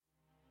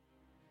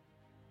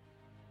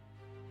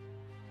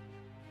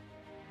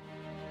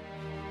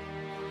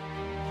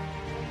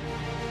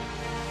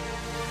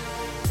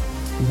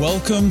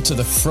Welcome to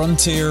the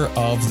frontier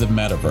of the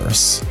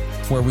Metaverse,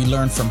 where we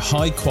learn from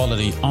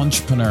high-quality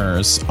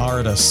entrepreneurs,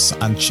 artists,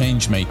 and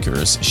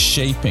changemakers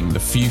shaping the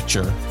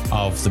future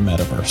of the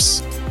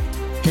Metaverse.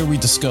 Here we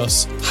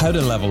discuss how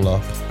to level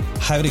up,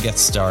 how to get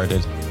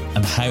started,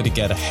 and how to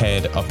get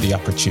ahead of the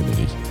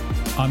opportunity.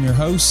 I'm your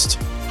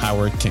host,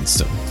 Howard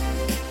Kingston.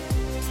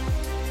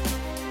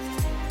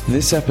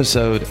 This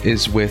episode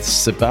is with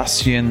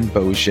Sebastien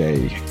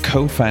Borget,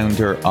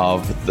 co-founder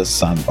of the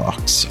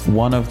Sandbox,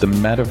 one of the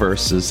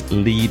Metaverse's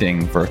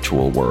leading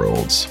virtual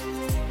worlds.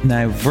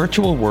 Now,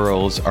 virtual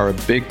worlds are a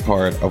big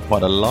part of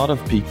what a lot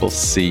of people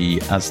see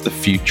as the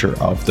future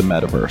of the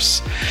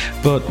Metaverse.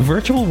 But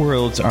virtual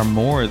worlds are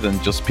more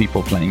than just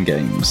people playing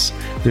games.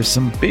 There's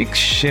some big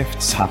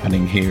shifts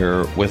happening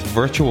here with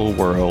virtual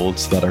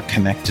worlds that are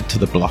connected to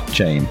the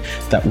blockchain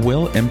that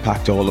will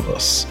impact all of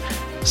us,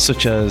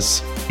 such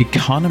as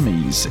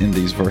economies in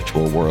these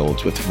virtual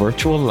worlds with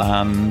virtual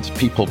land,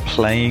 people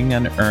playing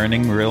and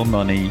earning real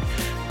money,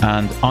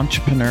 and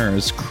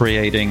entrepreneurs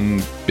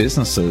creating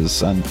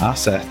businesses and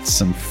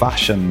assets and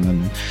fashion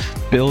and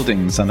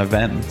buildings and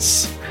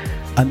events.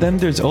 And then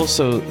there's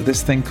also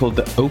this thing called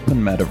the open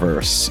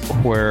metaverse,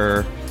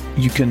 where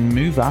you can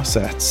move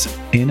assets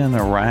in and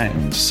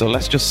around. So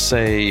let's just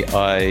say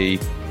I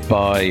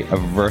buy a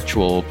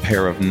virtual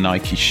pair of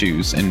Nike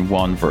shoes in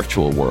one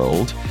virtual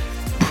world.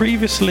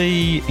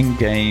 Previously in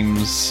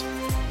games,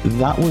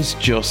 that was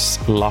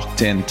just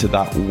locked into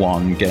that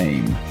one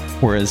game.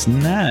 Whereas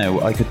now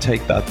I could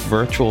take that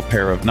virtual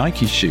pair of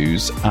Nike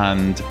shoes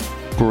and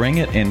bring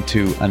it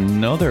into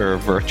another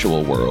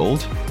virtual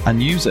world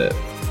and use it.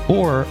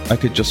 Or I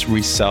could just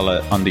resell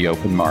it on the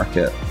open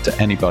market to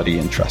anybody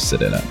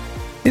interested in it.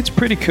 It's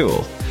pretty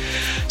cool.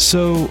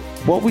 So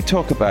what we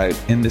talk about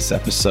in this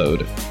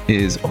episode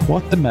is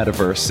what the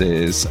metaverse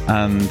is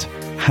and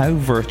how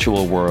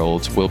virtual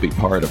worlds will be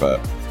part of it.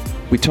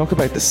 We talk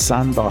about the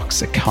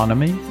sandbox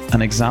economy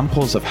and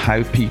examples of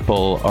how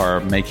people are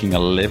making a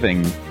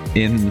living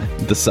in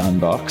the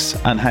sandbox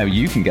and how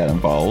you can get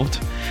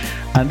involved.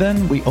 And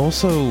then we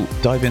also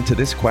dive into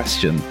this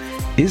question: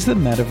 is the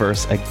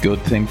metaverse a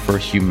good thing for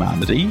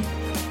humanity,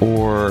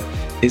 or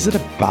is it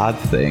a bad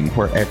thing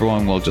where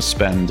everyone will just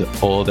spend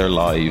all their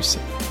lives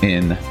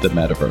in the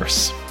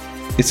metaverse?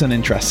 It's an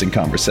interesting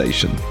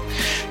conversation.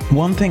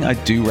 One thing I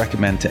do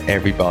recommend to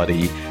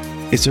everybody,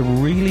 it's a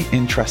really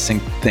interesting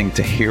thing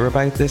to hear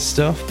about this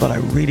stuff, but I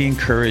really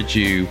encourage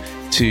you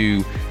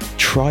to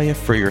try it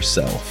for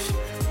yourself.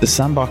 The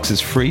Sandbox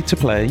is free to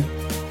play,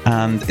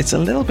 and it's a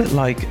little bit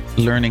like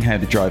learning how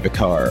to drive a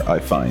car, I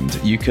find.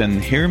 You can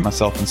hear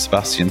myself and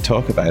Sebastien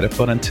talk about it,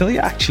 but until you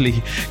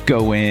actually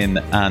go in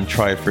and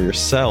try it for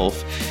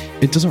yourself,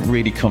 it doesn't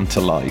really come to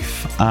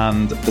life.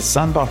 And the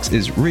Sandbox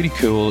is really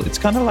cool. It's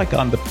kind of like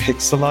on the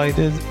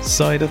pixelated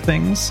side of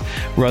things,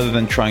 rather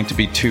than trying to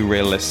be too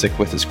realistic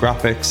with its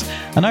graphics.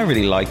 And I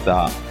really like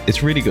that.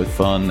 It's really good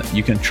fun.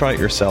 You can try it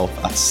yourself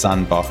at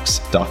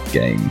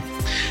sandbox.game.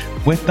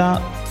 With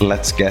that,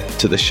 let's get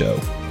to the show.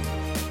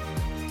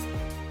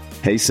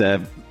 Hey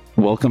Seb,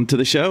 welcome to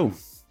the show.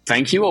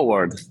 Thank you,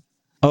 Howard.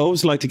 I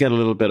always like to get a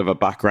little bit of a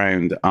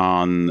background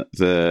on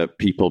the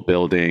people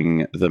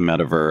building the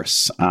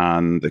metaverse.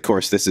 And of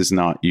course, this is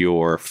not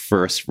your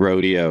first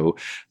rodeo.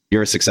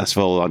 You're a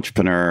successful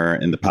entrepreneur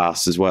in the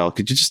past as well.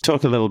 Could you just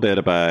talk a little bit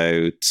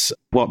about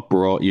what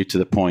brought you to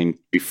the point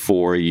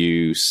before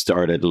you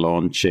started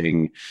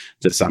launching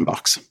the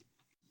Sandbox?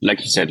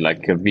 Like you said,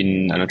 I've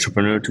been an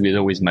entrepreneur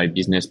together with my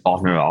business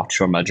partner,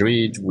 Arthur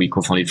Madrid. We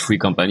co-founded 3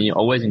 companies,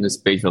 always in the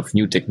space of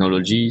new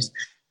technologies,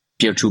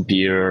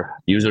 peer-to-peer,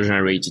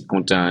 user-generated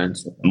content,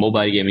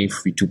 mobile gaming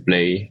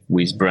free-to-play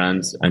with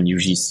brands and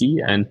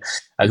UGC. And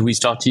as we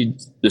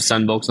started the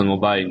Sandbox on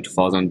mobile in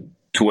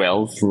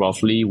 2012,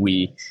 roughly,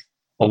 we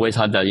always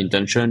had that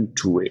intention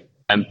to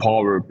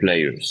empower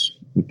players.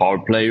 Empower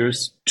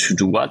players to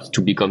do what?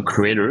 To become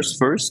creators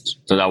first.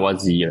 So that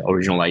was the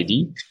original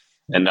idea.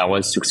 And that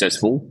was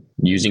successful.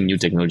 Using new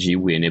technology,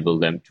 we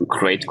enabled them to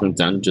create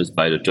content just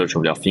by the touch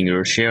of their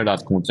finger, share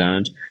that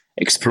content,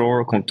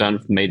 explore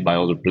content made by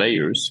other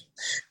players.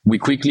 We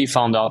quickly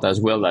found out as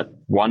well that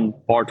one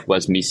part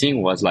was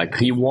missing, was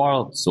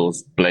reward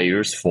those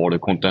players for the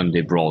content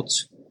they brought.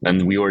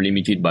 And we were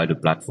limited by the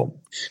platform.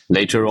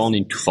 Later on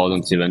in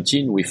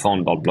 2017, we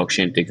found about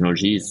blockchain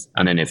technologies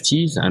and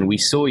NFTs, and we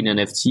saw in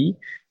NFT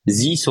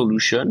the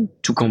solution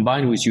to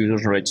combine with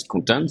user-generated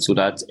content so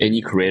that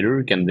any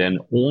creator can then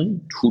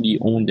truly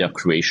own their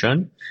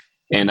creation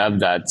and have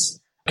that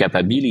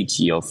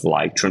capability of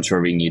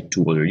transferring it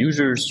to other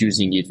users,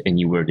 using it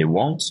anywhere they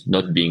want,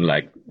 not being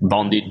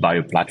bounded by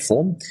a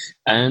platform,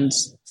 and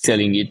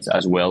selling it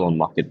as well on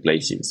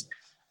marketplaces.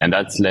 And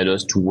that's led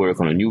us to work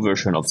on a new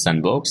version of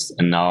Sandbox,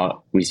 and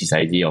now with this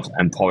idea of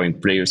empowering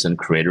players and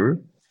creators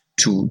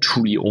to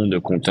truly own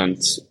the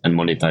content and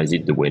monetize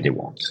it the way they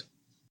want.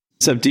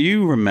 So do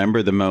you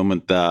remember the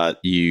moment that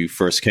you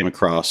first came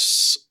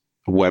across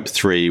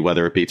Web3,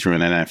 whether it be through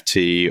an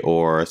NFT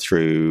or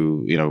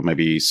through,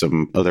 maybe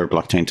some other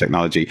blockchain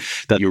technology,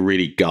 that you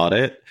really got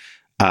it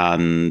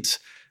and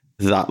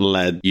that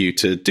led you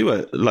to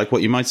do like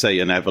what you might say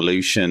an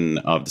evolution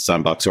of the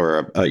Sandbox,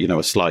 or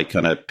a slight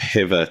kind of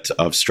pivot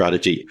of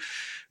strategy?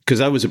 Because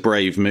that was a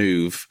brave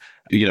move.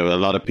 A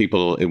lot of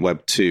people in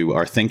Web 2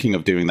 are thinking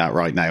of doing that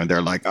right now, and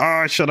they're like,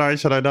 oh, should I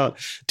not?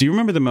 Do you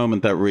remember the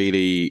moment that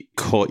really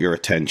caught your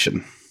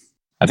attention?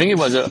 I think it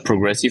was a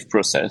progressive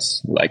process.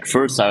 Like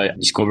first, I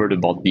discovered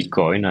about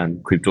Bitcoin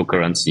and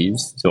cryptocurrencies.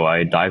 So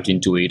I dived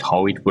into it,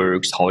 how it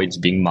works, how it's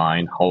being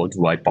mined, how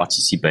do I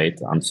participate,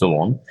 and so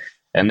on.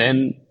 And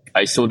then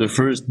I saw the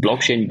first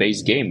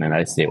blockchain-based game, and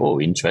I say,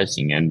 oh,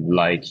 interesting. And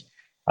like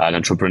an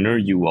entrepreneur,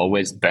 you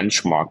always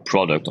benchmark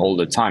product all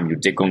the time. You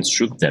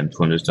deconstruct them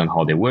to understand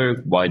how they work,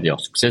 why they are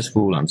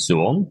successful, and so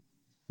on.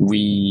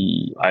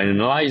 I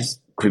analyzed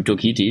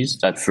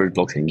CryptoKitties, that first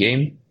blockchain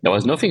game. There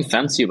was nothing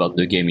fancy about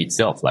the game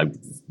itself, like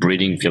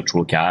breeding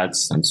virtual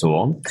cats and so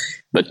on.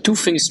 But two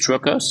things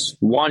struck us.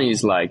 One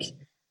is like,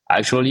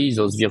 actually,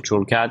 those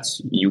virtual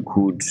cats, you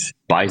could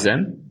buy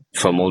them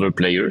from other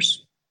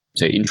players.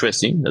 So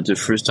interesting. That's the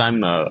first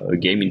time a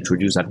game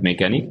introduced that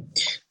mechanic.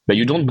 But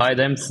you don't buy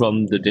them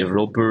from the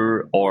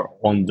developer or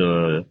on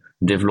the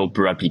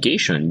developer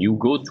application. You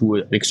go to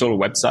an external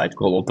website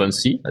called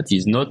OpenSea that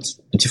is not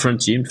a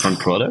different team, different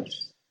product,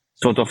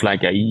 sort of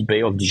like an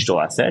eBay of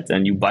digital assets,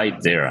 and you buy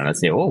it there. And I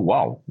say, oh,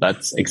 wow,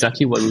 that's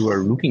exactly what we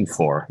were looking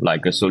for,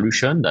 like a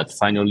solution that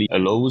finally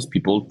allows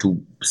people to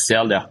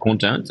sell their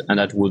content, and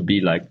that would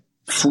be like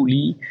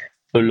fully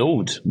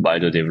allowed by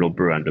the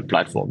developer and the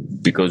platform.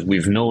 Because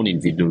we've known in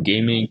video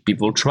gaming,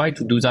 people try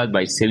to do that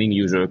by selling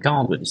user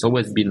accounts, but it's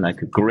always been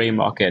like a gray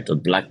market, a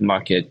black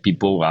market.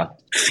 People are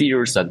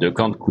fears that the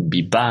account could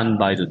be banned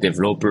by the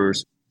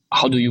developers.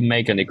 How do you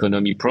make an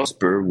economy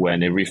prosper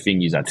when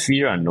everything is at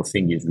fear and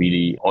nothing is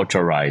really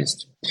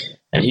authorized?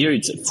 And here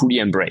it's fully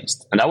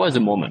embraced. And that was the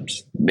moment,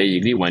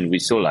 basically, when we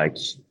saw like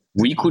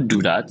we could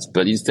do that,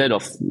 but instead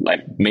of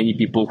like many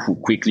people who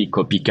quickly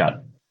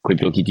copycat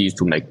CryptoKitties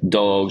to make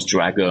dogs,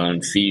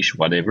 dragon, fish,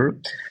 whatever,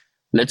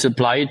 let's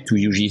apply it to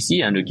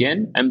UGC and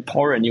again,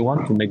 empower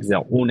anyone to make their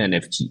own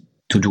NFT.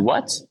 To do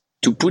what?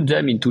 To put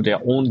them into their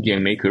own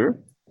game maker,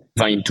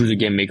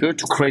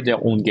 to create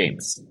their own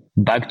games.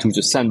 Back to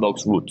the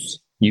Sandbox roots,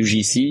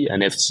 UGC,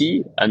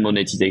 NFT, and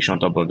monetization on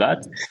top of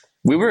that.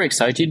 We were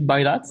excited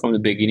by that from the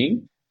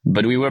beginning,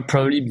 but we were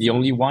probably the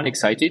only one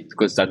excited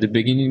because at the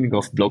beginning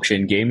of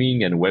blockchain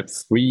gaming and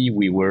Web3,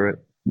 we were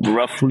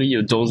roughly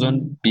a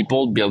dozen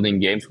people building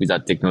games with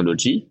that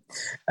technology.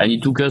 And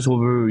it took us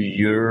over a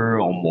year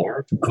or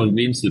more to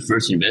convince the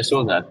first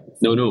investor that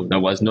no, that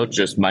was not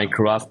just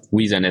Minecraft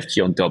with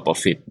NFT on top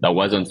of it. That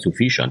wasn't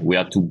sufficient. We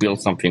had to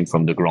build something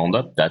from the ground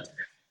up that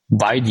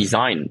by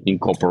design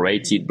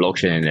incorporated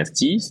blockchain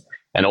NFTs,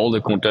 and all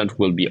the content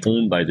will be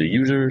owned by the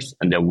users,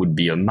 and there would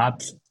be a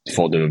map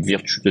for the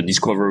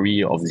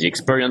discovery of the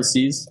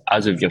experiences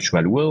as a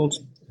virtual world,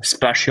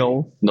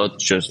 spatial, not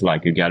just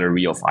like a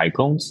gallery of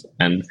icons,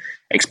 and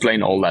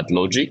explain all that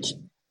logic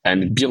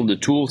and build the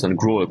tools and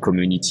grow a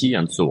community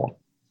and so on.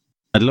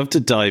 I'd love to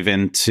dive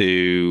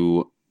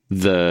into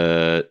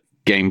the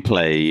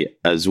gameplay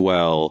as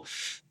well.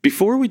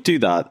 Before we do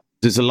that,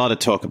 there's a lot of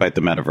talk about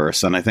the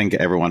metaverse, and I think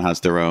everyone has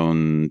their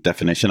own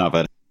definition of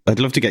it. I'd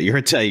love to get your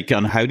take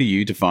on how do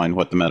you define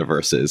what the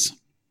metaverse is?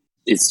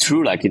 It's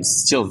true, like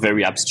it's still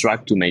very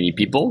abstract to many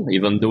people,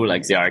 even though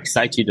like they are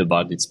excited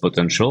about its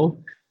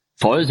potential.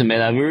 For us, the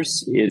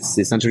metaverse is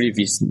essentially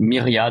this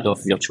myriad of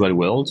virtual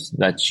worlds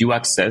that you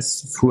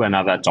access through an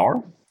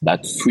avatar,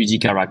 that 3D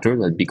character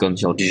that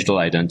becomes your digital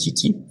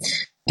identity.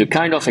 The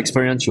kind of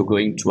experience you're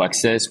going to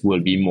access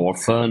will be more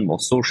fun, more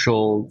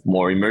social,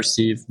 more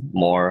immersive,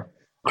 more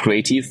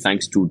creative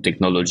thanks to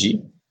technology.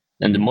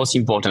 And the most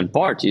important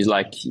part is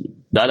like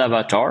that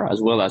avatar,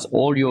 as well as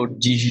all your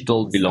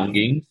digital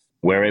belongings,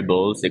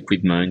 wearables,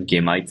 equipment,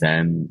 game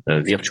item,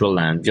 virtual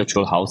land,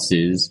 virtual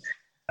houses,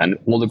 and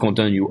all the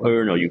content you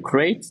earn or you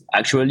create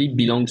actually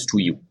belongs to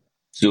you.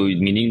 So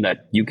meaning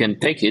that you can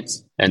take it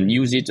and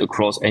use it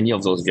across any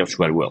of those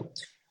virtual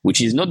worlds,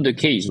 which is not the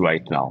case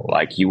right now.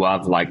 Like you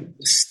have like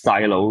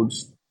siloed,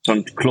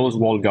 some closed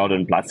walled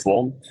garden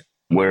platform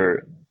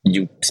where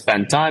you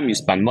spend time, you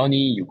spend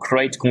money, you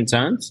create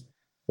content,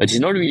 but it's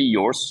not really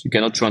yours. You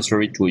cannot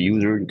transfer it to a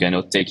user. You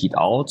cannot take it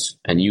out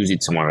and use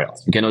it somewhere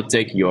else. You cannot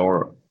take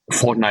your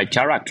Fortnite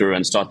character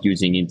and start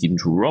using it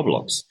into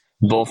Roblox.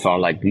 Both are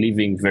like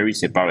living very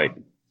separate.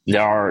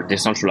 There are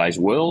decentralized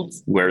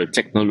worlds where the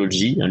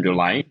technology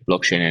underlying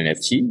blockchain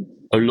NFT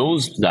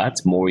allows that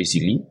more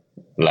easily,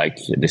 like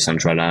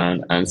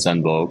Decentraland and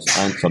Sandbox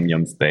and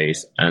Somnium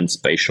Space and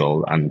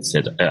Spatial and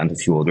a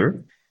few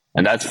other.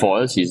 And that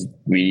for us is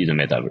really the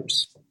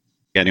metaverse.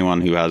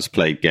 Anyone who has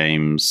played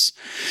games,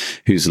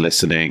 who's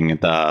listening,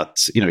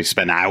 that, you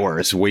spend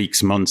hours,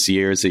 weeks, months,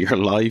 years of your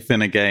life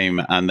in a game,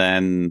 and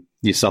then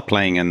you stop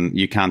playing and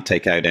you can't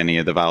take out any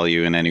of the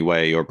value in any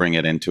way or bring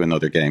it into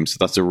another game. So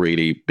that's a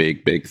really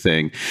big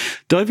thing.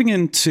 Diving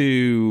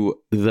into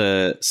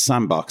the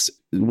Sandbox,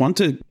 I want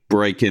to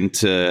break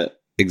into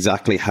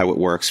exactly how it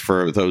works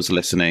for those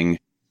listening.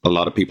 A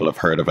lot of people have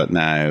heard of it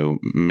now.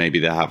 Maybe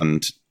they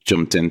haven't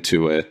jumped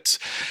into it.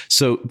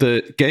 So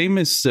the game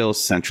is still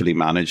centrally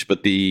managed,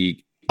 but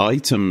the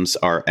items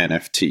are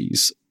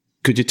NFTs.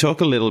 Could you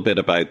talk a little bit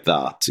about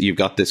that? You've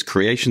got this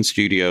creation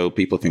studio,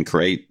 people can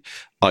create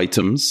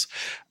items,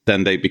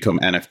 then they become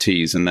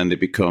NFTs, and then they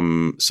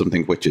become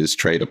something which is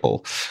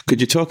tradable.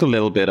 Could you talk a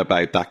little bit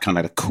about that kind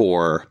of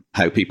core,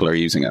 how people are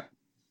using it?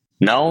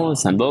 Now,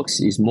 Sandbox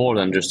is more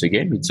than just a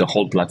game. It's a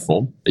whole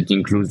platform. It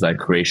includes like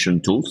creation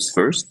tools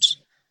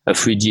first, a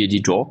 3D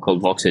editor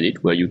called Vox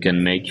Edit, where you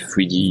can make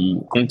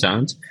 3D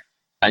content,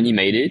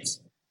 animate it,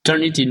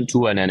 turn it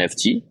into an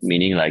NFT,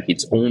 meaning like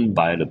it's owned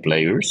by the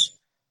players,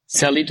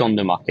 sell it on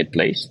the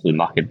marketplace. The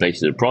marketplace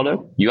is a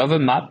product. You have a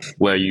map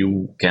where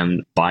you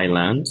can buy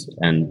land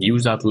and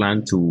use that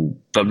land to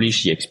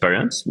publish the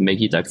experience,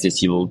 make it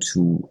accessible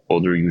to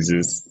other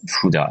users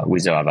with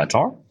their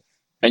avatar.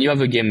 And you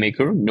have a game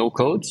maker, no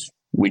code,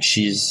 which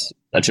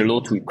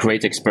allows to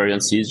create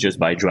experiences just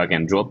by drag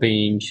and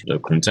dropping the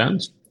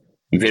content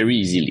very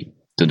easily.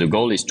 So the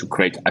goal is to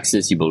create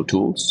accessible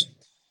tools.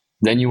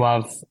 Then you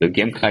have the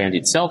game client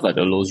itself that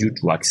allows you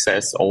to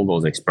access all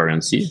those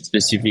experiences.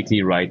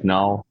 Specifically right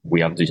now,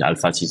 we have the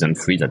Alpha Season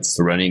 3 that's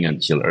running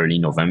until early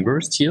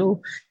November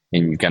still.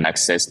 And you can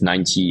access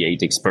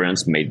 98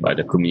 experiences made by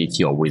the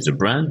community or with the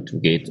brand to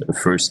get a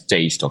first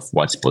taste of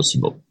what's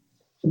possible.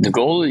 The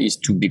goal is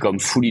to become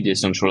fully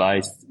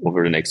decentralized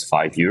over the next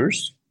 5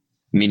 years,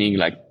 meaning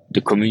like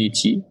the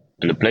community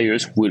and the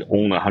players will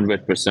own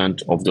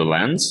 100% of the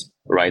lands.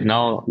 Right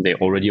now, they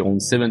already own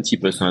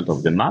 70%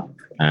 of the map,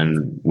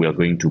 and we are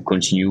going to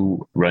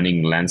continue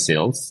running land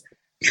sales,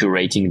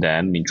 curating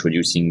them,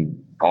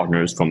 introducing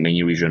partners from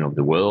many regions of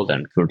the world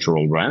and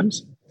cultural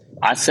brands.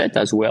 Asset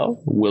as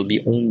well will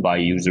be owned by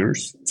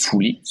users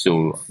fully.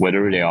 So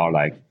whether they are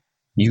like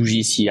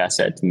UGC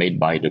asset made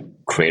by the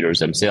creators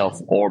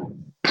themselves or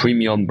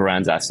premium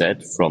brands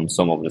asset from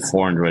some of the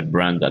 400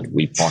 brands that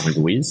we partnered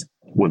with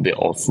will be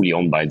all fully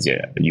owned by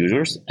the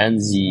users. And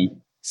the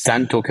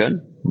Sand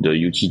token, the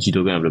utility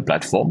token of the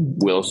platform,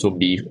 will also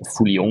be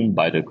fully owned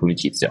by the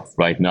community itself.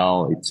 Right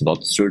now, it's about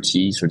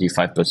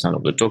 35%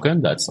 of the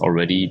token that's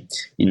already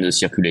in the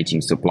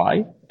circulating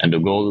supply. And the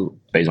goal,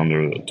 based on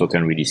the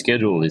token release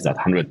schedule, is that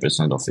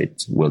 100% of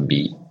it will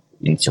be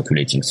in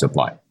circulating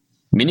supply.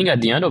 Meaning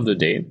at the end of the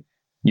day,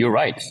 you're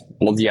right,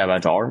 all the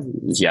avatar,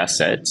 the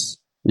assets,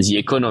 the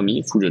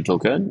economy through the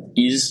token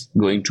is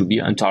going to be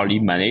entirely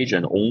managed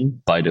and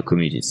owned by the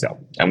community itself.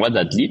 And what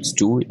that leads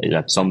to is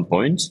at some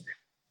point,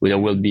 there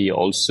will be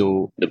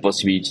also the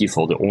possibility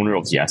for the owner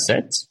of the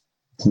asset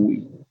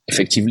who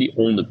effectively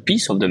own a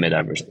piece of the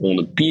metaverse, own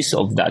a piece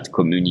of that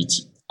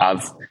community,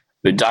 have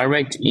a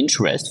direct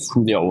interest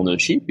through their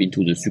ownership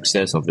into the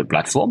success of the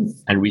platform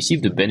and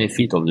receive the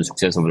benefit of the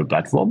success of the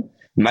platform,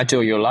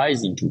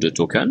 materialize into the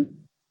token.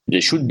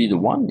 They should be the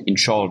one in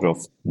charge of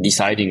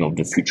deciding of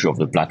the future of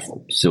the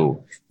platform.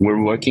 So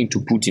we're working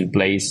to put in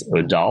place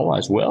a DAO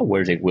as well,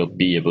 where they will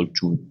be able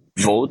to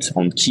vote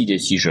on key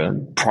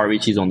decisions,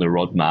 priorities on the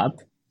roadmap,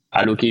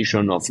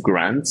 allocation of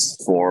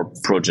grants for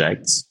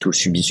projects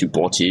to be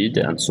supported,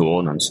 and so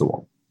on and so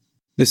on.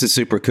 This is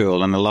super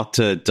cool and a lot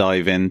to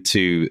dive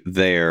into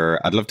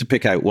there. I'd love to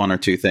pick out one or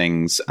two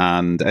things,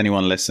 and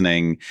anyone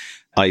listening,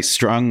 I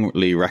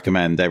strongly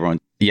recommend everyone,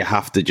 you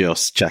have to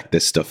just check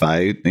this stuff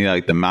out. You know,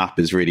 like the map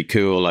is really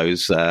cool. I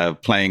was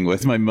playing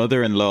with my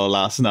mother-in-law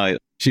last night.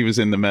 She was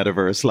in the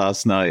Metaverse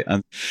last night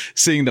and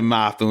seeing the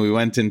map, and we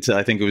went into,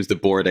 I think it was the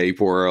Bored Ape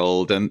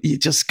world, and you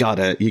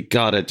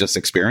gotta just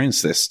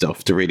experience this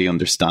stuff to really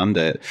understand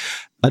it.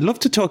 I'd love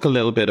to talk a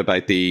little bit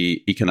about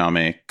the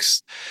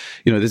economics.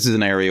 You know, this is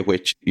an area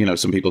which, you know,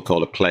 some people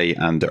call it play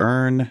and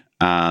earn,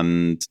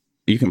 and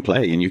you can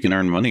play and you can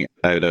earn money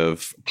out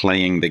of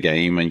playing the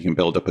game, and you can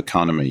build up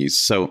economies.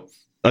 So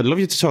I'd love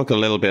you to talk a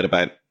little bit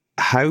about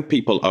how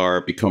people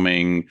are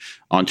becoming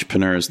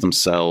entrepreneurs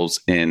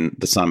themselves in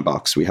the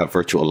sandbox. We have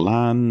virtual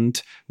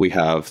land, we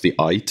have the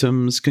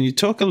items. Can you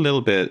talk a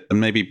little bit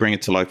and maybe bring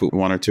it to life with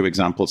one or two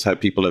examples how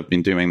people have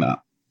been doing that?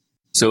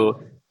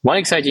 So one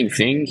exciting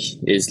thing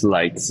is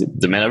like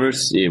the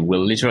metaverse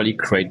will literally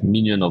create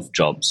millions of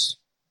jobs.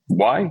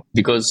 Why?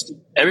 Because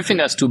everything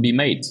has to be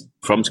made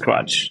from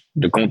scratch.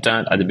 The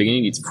content at the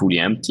beginning is fully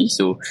empty.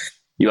 So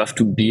you have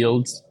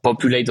to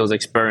populate those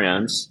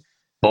experiences,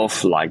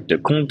 both like the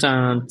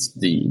content,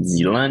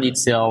 the land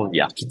itself, the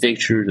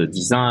architecture, the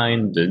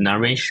design, the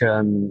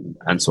narration,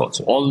 and so on.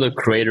 So all the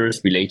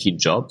creators related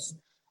jobs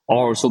are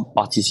also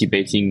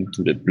participating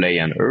to the play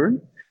and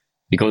earn,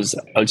 because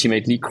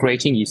ultimately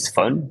creating is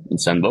fun in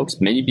Sandbox.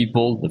 Many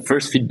people, the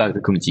first feedback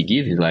the community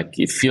gives is like,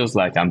 it feels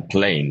like I'm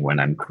playing when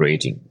I'm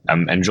creating.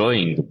 I'm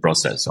enjoying the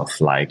process of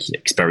like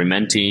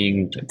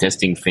experimenting,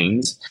 testing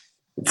things.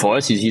 For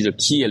us, this is a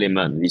key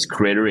element. This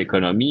creator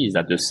economy is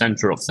at the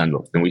center of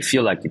Sandbox. And we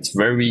feel like it's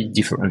very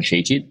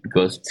differentiated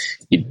because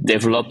it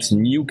develops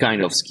new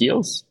kind of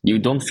skills. You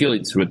don't feel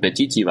it's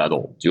repetitive at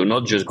all. You're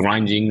not just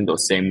grinding the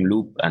same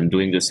loop and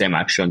doing the same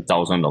action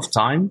thousands of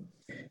times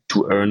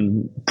to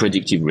earn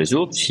predictive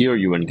results. Here,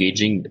 you're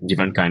engaging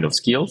different kind of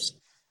skills,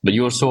 but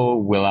you also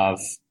will have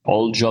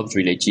all jobs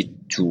related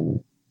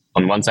to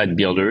on one side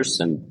builders,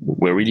 and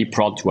we're really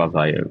proud to have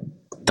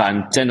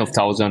ten of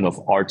thousands of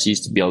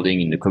artists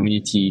building in the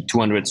community,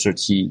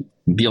 230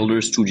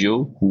 builder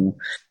studio who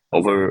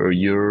over a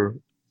year,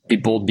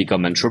 people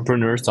become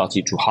entrepreneurs,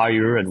 started to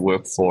hire and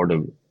work for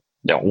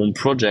their own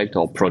project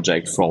or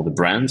project for the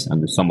brands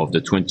and some of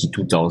the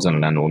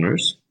 22,000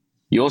 landowners.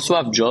 You also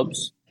have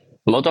jobs,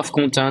 a lot of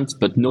content,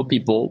 but no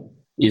people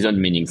isn't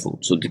meaningful.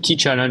 So the key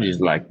challenge is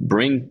like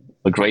bring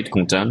a great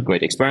content,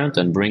 great experience,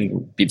 and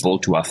bring people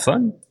to have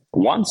fun.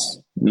 Once,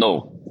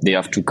 no, they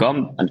have to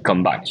come and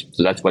come back.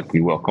 So that's what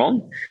we work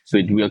on. So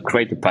it will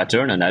create a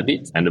pattern, an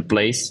habit, and a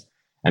place.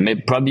 And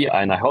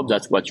and I hope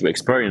that's what you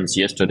experienced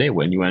yesterday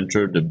when you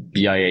entered the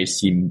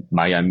BIAC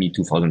Miami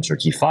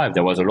 2035.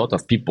 There was a lot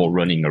of people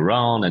running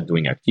around and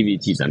doing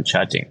activities and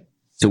chatting.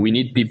 So we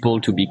need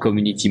people to be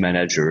community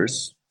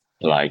managers,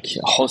 like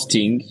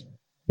hosting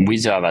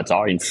with their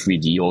avatar in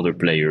 3D, other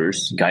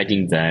players,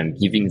 guiding them,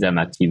 giving them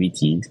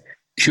activities,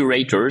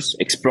 curators,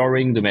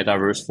 exploring the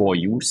metaverse for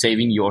you,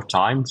 saving your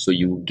time so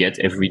you get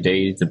every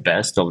day the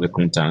best of the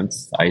content,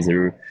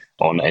 either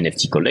on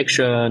NFT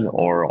collection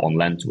or on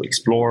land to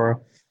explore.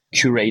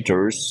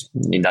 Curators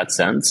in that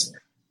sense,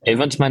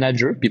 event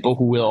manager, people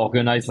who will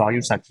organize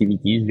various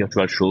activities,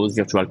 virtual shows,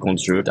 virtual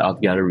concerts,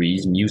 art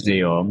galleries,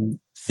 museum,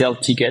 sell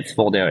tickets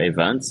for their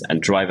events and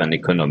drive an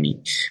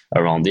economy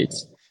around it.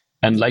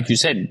 And like you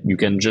said, you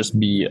can just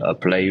be a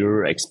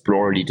player,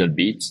 explore a little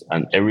bit,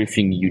 and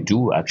everything you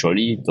do,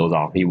 actually, those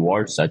are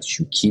rewards that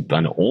you keep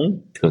and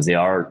own because they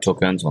are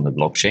tokens on the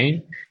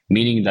blockchain,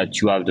 meaning that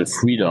you have the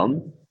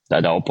freedom,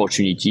 that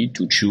opportunity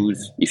to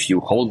choose if you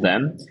hold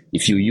them,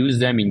 if you use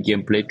them in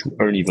gameplay to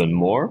earn even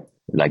more,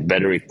 like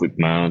better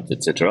equipment,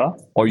 etc.,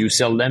 or you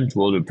sell them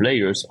to other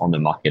players on the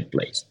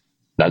marketplace.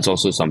 That's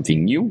also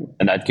something new,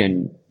 and that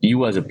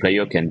you as a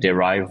player can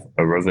derive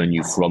a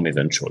revenue from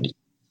eventually.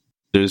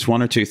 There's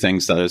one or two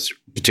things that is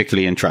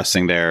particularly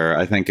interesting there.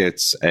 I think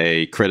it's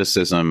a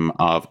criticism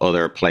of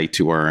other play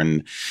to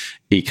earn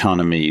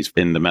economies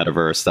in the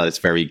metaverse that it's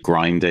very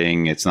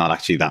grinding. It's not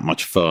actually that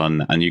much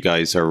fun. And you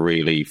guys are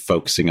really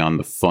focusing on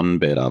the fun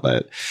bit of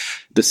it.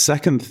 The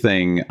second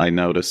thing I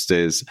noticed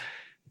is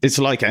it's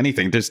like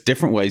anything. There's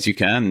different ways you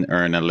can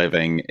earn a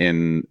living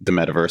in the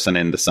metaverse and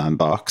in the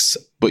sandbox,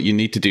 but you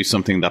need to do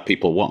something that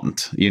people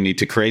want. You need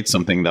to create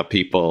something that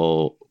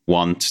people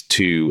want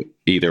to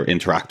either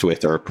interact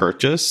with or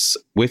purchase.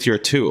 With your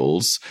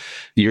tools,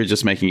 you're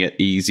just making it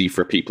easy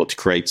for people to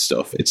create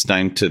stuff. It's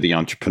down to the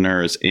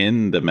entrepreneurs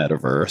in the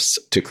metaverse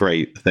to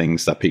create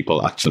things that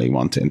people actually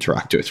want to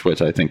interact with,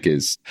 which I think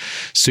is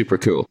super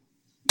cool.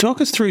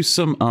 Talk us through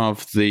some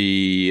of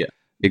the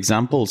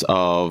examples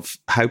of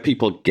how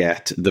people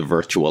get the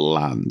virtual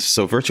land.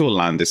 So virtual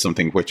land is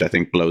something which I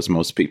think blows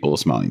most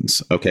people's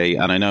minds. Okay.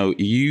 And I know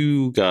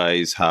you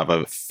guys have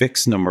a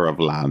fixed number of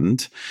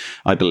land,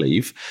 I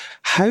believe.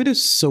 How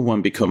does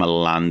someone become a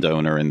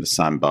landowner in the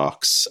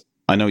sandbox?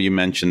 I know you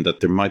mentioned that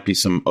there might be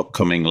some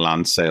upcoming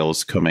land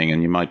sales coming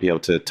and you might be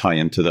able to tie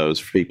into those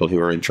for people who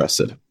are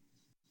interested.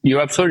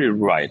 You're absolutely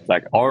right.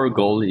 Like our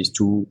goal is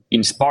to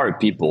inspire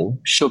people,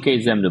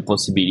 showcase them the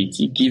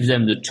possibility, give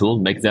them the tool,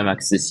 make them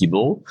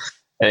accessible,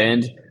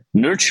 and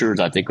nurture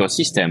that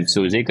ecosystem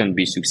so they can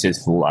be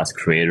successful as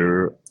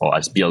creator or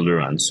as builder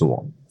and so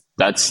on.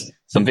 That's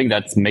something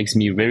that makes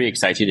me very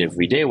excited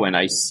every day when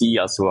I see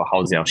also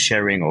how they are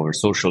sharing over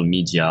social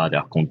media,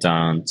 their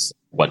content,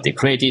 what they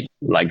created.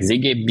 Like they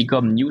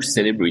become new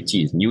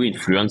celebrities, new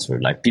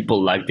influencers. Like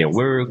people like their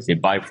work, they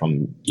buy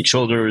from each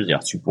other, they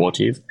are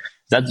supportive.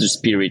 That's the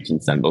spirit in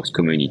Sandbox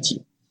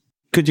community.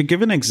 Could you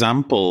give an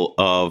example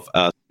of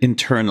an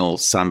internal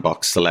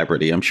Sandbox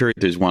celebrity? I'm sure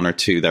there's one or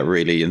two that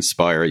really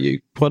inspire you.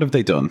 What have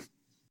they done?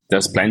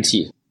 There's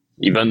plenty.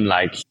 Even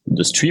like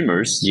the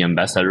streamers, the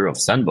ambassador of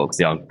Sandbox,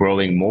 they are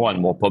growing more and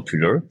more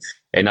popular.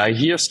 And I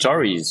hear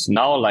stories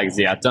now, like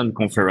they attend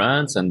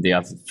conference and they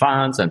have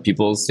fans and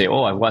people say,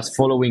 oh, I was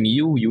following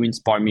you. You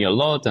inspire me a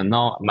lot. And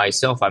now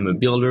myself, I'm a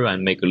builder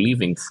and make a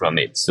living from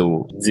it.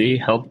 So they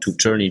help to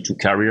turn into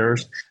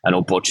careers and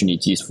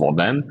opportunities for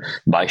them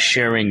by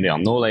sharing their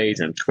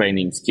knowledge and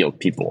training skilled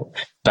people.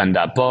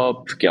 Panda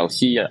Pop,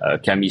 Kelsey,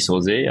 Camille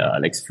Sauzet,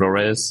 Alex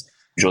Flores,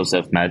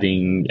 Joseph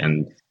Madding,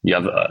 and you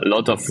have a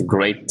lot of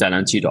great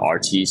talented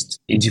artists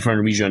in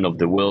different regions of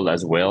the world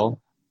as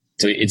well.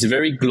 So it's a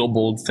very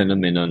global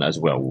phenomenon as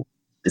well.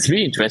 It's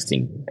really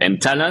interesting.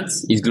 And talent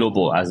is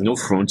global, has no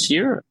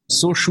frontier.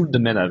 So should the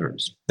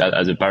metaverse. That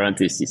as a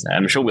parenthesis.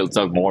 I'm sure we'll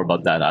talk more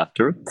about that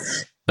after.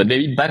 But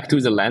maybe back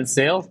to the land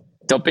sale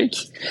topic.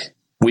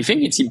 We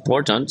think it's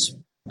important,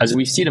 as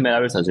we see the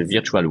metaverse as a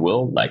virtual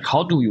world, like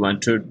how do you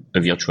enter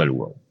a virtual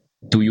world?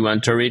 Do you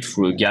enter it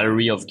through a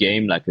gallery of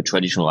game like a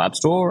traditional app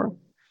store?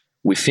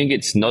 We think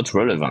it's not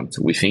relevant.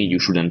 We think you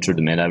should enter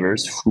the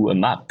metaverse through a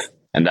map.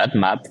 And that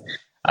map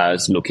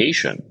as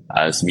location,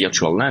 as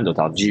virtual land that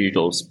are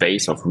digital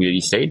space of real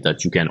estate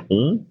that you can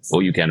own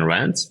or you can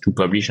rent to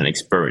publish an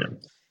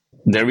experience.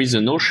 There is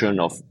a notion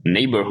of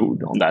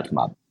neighborhood on that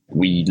map.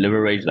 We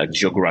leverage like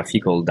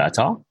geographical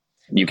data.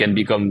 You can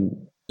become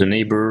the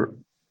neighbor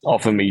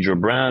of a major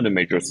brand, a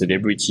major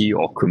celebrity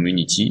or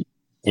community.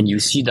 And you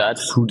see that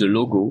through the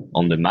logo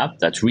on the map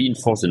that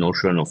reinforces the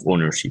notion of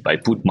ownership. I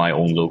put my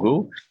own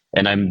logo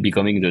and I'm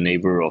becoming the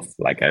neighbor of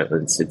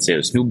let's say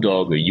a Snoop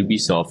Dogg, a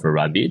Ubisoft, a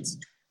Rabbit,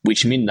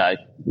 which means that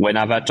when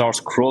avatars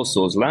cross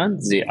those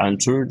lands, they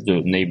enter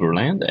the neighbor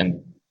land,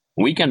 and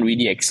we can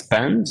really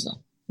expand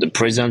the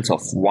presence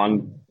of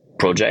one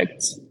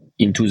project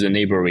into the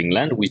neighboring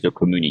land with the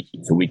community.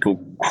 So we could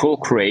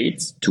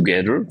co-create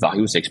together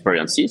various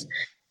experiences,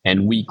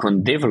 and we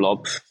can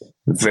develop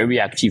very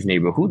active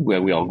neighborhood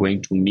where we are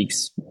going to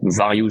mix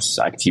various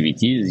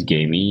activities,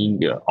 gaming,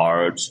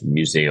 art,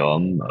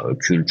 museum,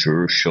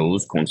 culture,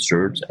 shows,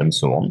 concerts, and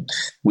so on,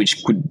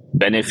 which could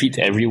benefit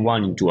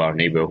everyone into our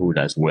neighborhood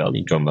as well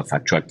in terms of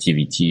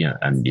attractivity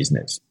and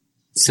business.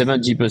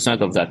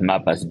 70% of that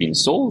map has been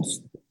sold.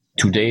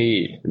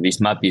 Today,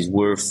 this map is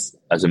worth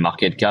as a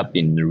market cap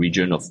in the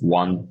region of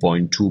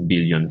 $1.2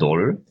 billion.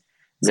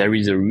 There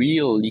is a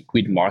real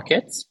liquid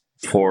market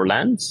for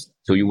lands.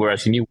 So you were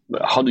asking me,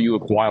 how do you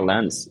acquire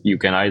lands? You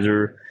can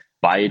either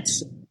buy it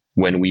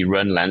when we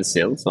run land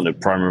sales on the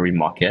primary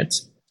market.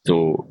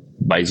 So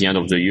by the end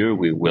of the year,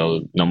 we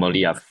will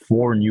normally have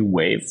 4 new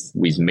waves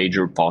with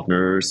major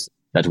partners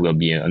that will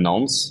be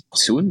announced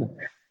soon.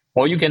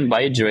 Or you can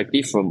buy it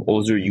directly from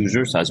other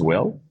users as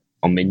well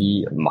on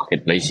many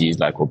marketplaces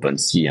like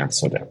OpenSea and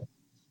so on.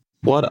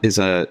 What is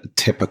a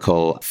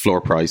typical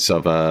floor price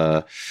of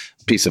a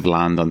piece of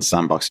land on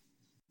Sandbox?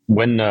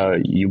 When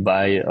you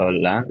buy a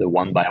land, a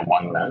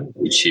 1-by-1 land,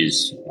 which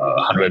is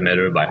 100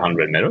 meter by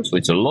 100 meters, so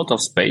it's a lot of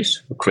space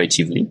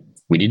creatively.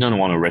 We didn't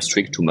want to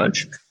restrict too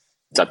much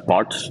that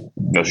part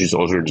versus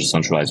other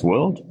decentralized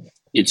world.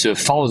 It's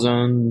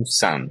 1,000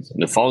 sands.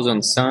 And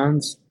 1,000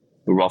 sands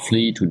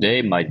roughly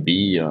today might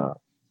be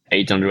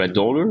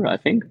 $800, I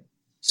think.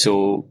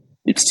 So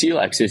it's still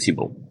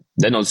accessible.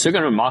 Then on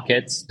secondary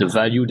markets, the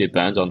value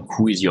depends on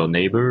who is your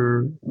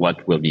neighbor,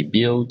 what will be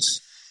built.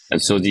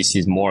 And so this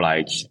is more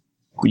like,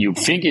 you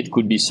think it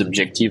could be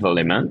subjective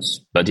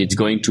elements, but it's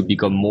going to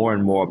become more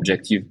and more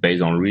objective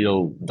based on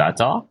real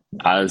data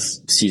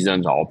as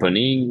seasons are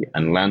opening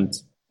and land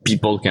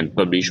people can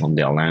publish on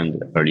their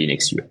land early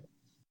next year.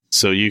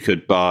 So you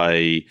could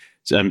buy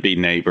and be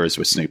neighbors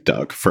with Snoop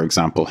Dogg, for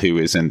example, who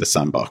is in the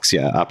Sandbox.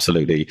 Yeah,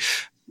 absolutely.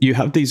 You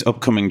have these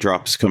upcoming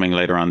drops coming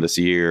later on this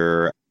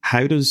year.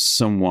 How does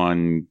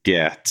someone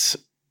get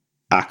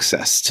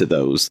access to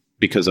those?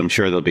 Because I'm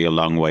sure there'll be a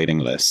long waiting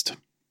list.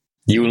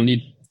 You will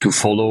need to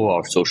follow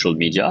our social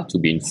media to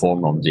be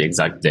informed on the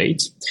exact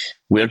date.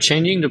 We are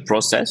changing the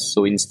process.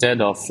 So instead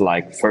of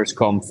like first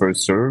come,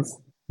 first serve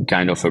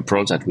kind of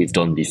approach that we've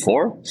done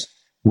before,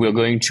 we're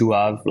going to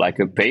have like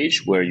a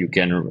page where you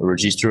can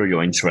register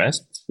your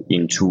interest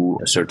into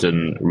a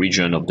certain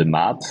region of the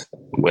map,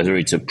 whether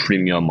it's a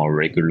premium or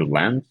regular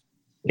land.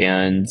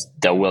 And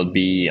there will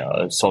be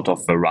a sort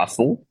of a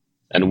raffle,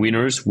 and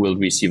winners will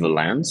receive a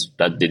land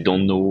that they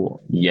don't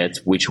know yet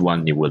which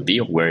one it will be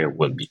or where it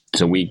will be.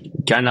 So we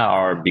kind of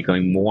are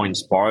becoming more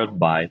inspired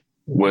by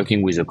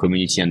working with the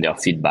community and their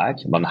feedback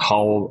on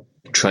how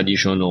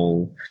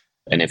traditional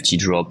NFT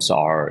drops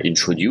are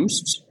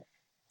introduced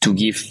to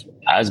give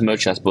as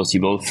much as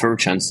possible fair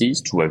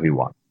chances to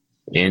everyone.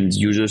 And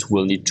users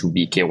will need to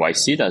be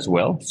KYC'd as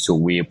well. So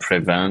we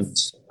prevent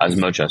as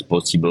much as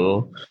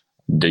possible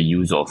the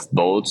use of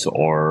bots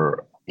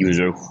or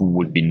user who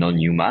would be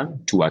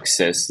non-human to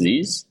access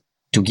these,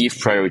 to give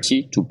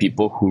priority to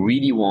people who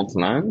really want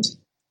land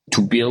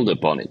to build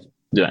upon it.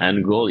 The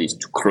end goal is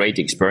to create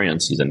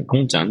experiences and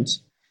content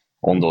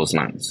on those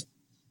lands.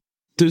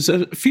 There's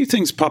a few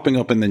things popping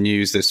up in the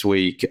news this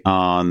week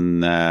on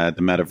the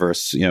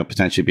metaverse,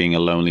 potentially being a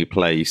lonely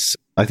place.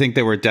 I think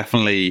they were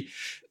definitely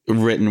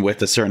written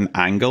with a certain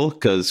angle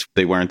because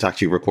they weren't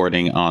actually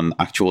reporting on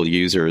actual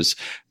users.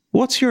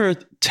 What's your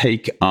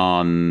take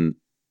on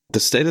the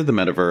state of the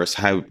metaverse,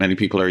 how many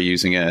people are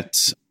using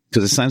it?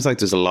 Because it sounds like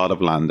there's a lot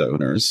of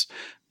landowners.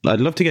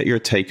 I'd love to get your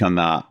take on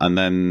that. And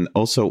then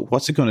also,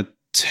 what's it going to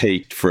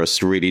take for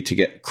us really to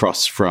get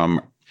across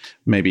from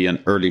maybe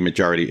an early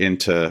majority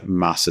into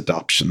mass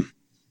adoption?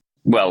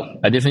 Well,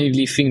 I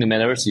definitely think the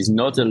metaverse is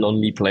not a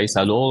lonely place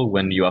at all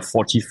when you have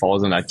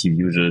 40,000 active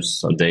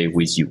users a day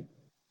with you,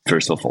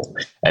 first of all.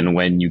 And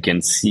when you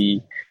can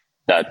see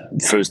that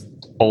first,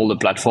 all the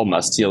platforms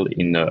are still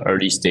in the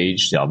early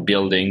stage, they are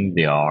building,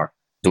 they are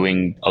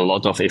doing a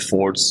lot of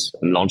efforts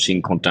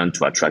launching content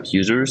to attract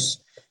users.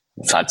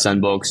 At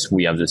Sandbox,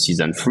 we have the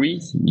season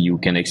 3. You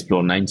can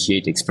explore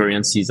 98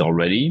 experiences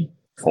already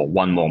for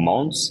 1 more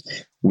month.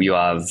 We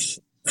have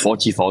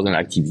 40,000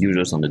 active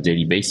users on a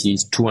daily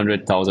basis,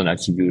 200,000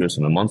 active users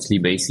on a monthly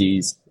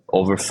basis,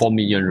 over 4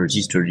 million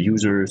registered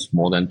users,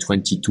 more than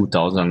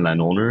 22,000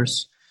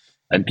 landowners.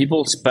 And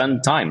people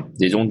spend time.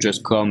 They don't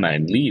just come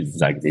and leave.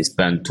 Like they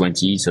spend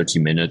 20, 30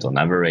 minutes on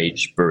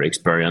average per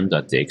experience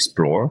that they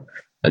explore.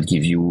 that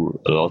give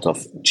you a lot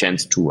of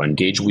chance to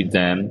engage with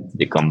them.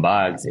 They come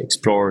back, they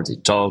explore, they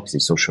talk, they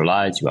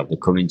socialize. You have the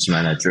community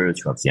managers,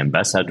 you have the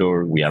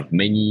ambassador. We have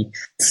many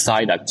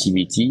side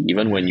activity.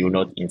 Even when you're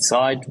not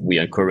inside, we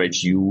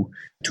encourage you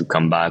to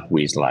come back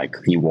with like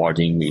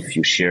rewarding if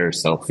you share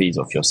selfies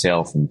of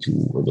yourself into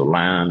the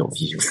land, or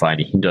if you find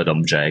a hidden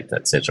object,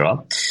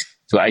 etc.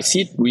 So I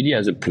see it really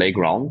as a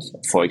playground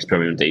for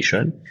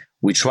experimentation.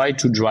 We try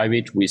to drive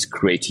it with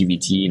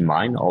creativity in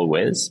mind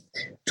always,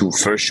 to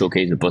first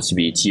showcase the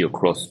possibility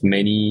across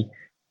many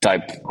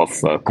type of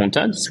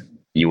contents.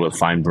 You will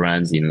find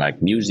brands in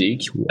like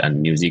music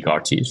and music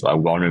artists, like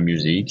Warner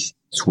Music,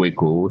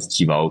 Sweco,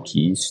 Steve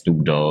Aoki,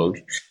 Snoop Dogg,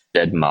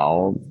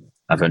 Deadmau,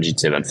 Avenged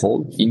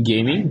Sevenfold. In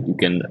gaming, you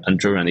can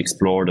enter and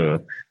explore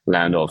the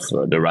land of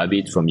the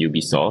Rabbit from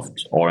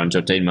Ubisoft, or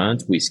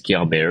entertainment with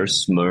Care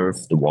Bears,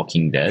 Smurf, The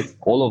Walking Dead.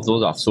 All of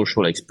those are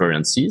social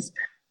experiences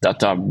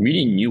that are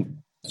really new.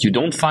 You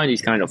don't find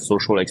these kind of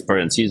social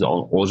experiences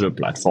on other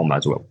platforms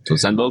as well. So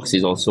Sandbox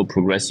is also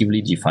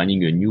progressively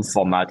defining a new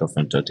format of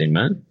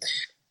entertainment.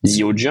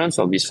 The audience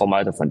of this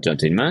format of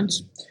entertainment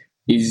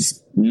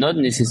is not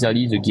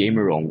necessarily the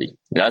gamer only.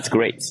 That's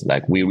great.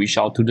 Like, we reach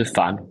out to the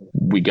fan.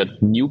 We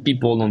get new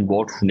people on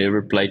board who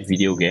never played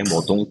video game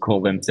or don't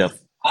call themselves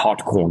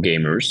hardcore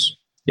gamers.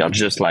 They are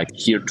just like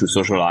here to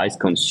socialize,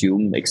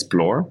 consume,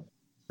 explore.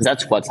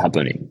 That's what's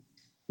happening.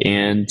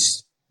 And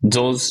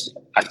those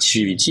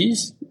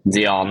activities,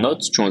 they are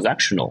not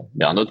transactional.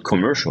 They are not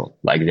commercial.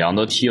 Like, they are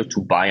not here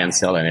to buy and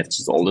sell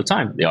NFTs all the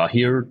time. They are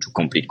here to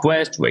complete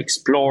quests, to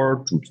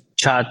explore, to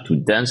chat, to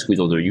dance with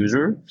other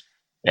users.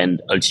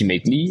 And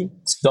ultimately,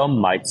 some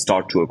might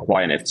start to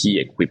acquire NFT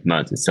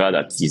equipment, etc.,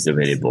 that is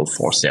available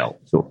for sale.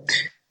 So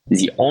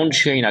the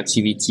on-chain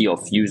activity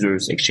of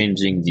users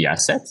exchanging the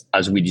assets,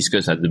 as we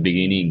discussed at the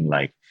beginning,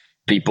 like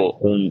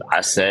people own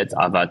assets,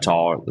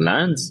 avatar,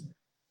 lands,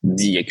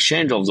 the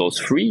exchange of those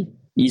three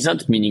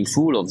isn't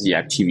meaningful of the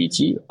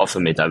activity of a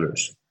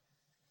metaverse.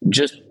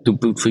 Just to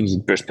put things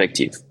in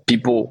perspective,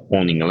 people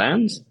owning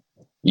lands,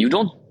 you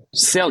don't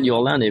sell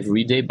your land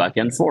every day back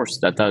and forth.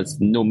 That has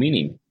no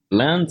meaning.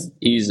 Land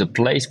is a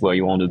place where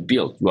you want to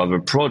build. You have a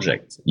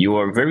project. You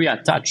are very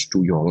attached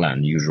to your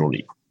land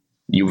usually.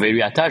 You're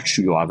very attached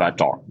to your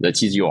avatar.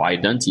 That is your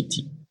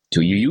identity.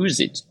 So you use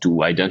it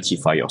to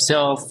identify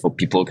yourself, so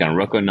people can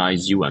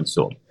recognize you and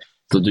so on.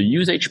 So the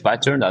usage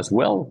pattern as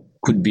well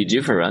could be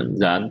different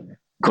than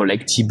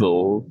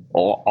collectible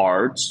or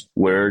art,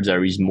 where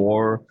there is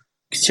more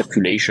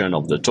circulation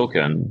of the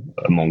token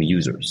among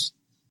users.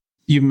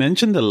 You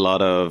mentioned a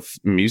lot of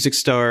music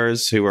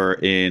stars who are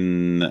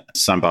in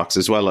Sandbox,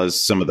 as well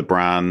as some of the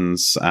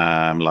brands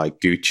like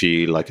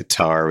Gucci, like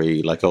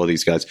Atari, like all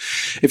these guys.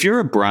 If you're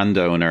a brand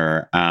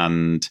owner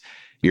and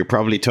you're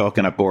probably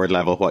talking at board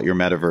level what your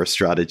metaverse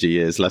strategy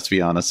is, let's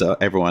be honest,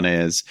 everyone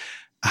is.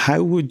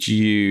 How would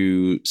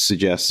you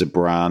suggest a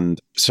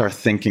brand start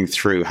thinking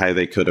through how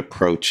they could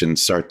approach and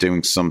start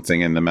doing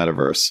something in the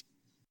metaverse?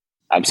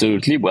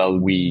 Absolutely. Well,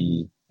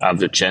 we have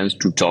the chance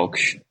to talk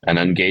and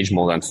engage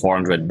more than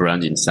 400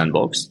 brands in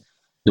Sandbox.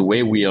 The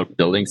way we are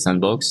building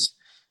Sandbox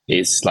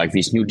is like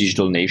this new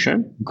digital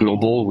nation,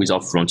 global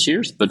without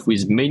frontiers, but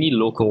with many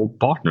local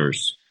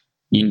partners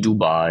in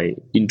Dubai,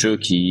 in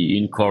Turkey,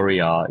 in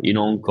Korea, in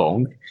Hong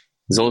Kong.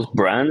 Those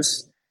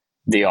brands,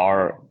 they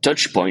are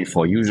touch point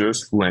for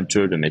users who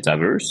enter the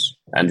metaverse,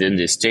 and then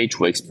they stay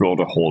to explore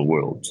the whole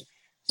world.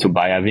 So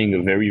by having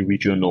a very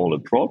regional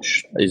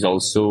approach is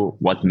also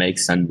what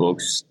makes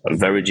Sandbox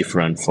very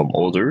different from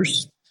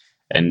others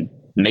and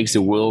makes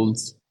the world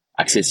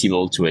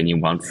accessible to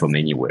anyone from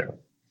anywhere.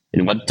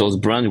 And what those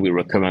brands, we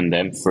recommend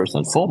them first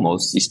and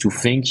foremost is to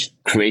think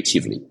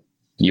creatively.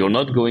 You're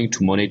not going to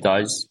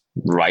monetize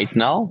right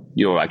now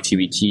your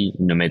activity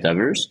in the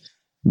metaverse,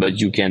 but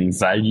you can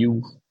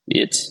value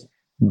it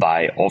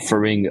by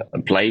offering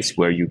a place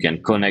where you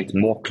can connect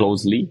more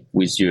closely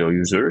with your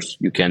users.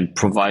 You can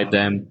provide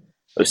them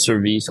a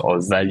service or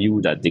value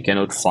that they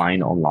cannot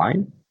find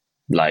online,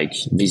 like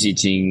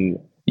visiting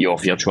your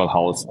virtual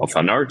house of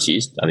an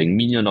artist, having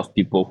millions of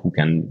people who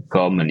can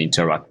come and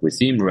interact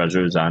with him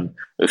rather than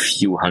a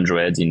few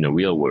hundreds in the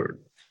real world.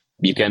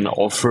 You can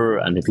offer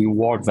a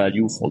reward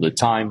value for the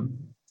time,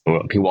 or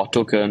a reward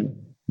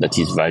token that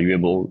is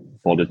valuable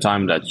for the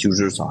time that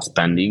users are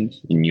spending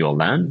in your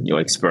land, your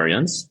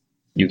experience.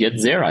 You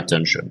get their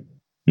attention.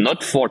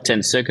 Not for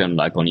 10 seconds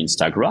like on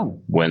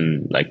Instagram,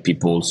 when like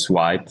people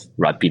swipe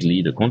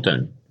rapidly the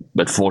content,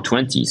 but for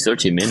 20,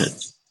 30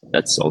 minutes.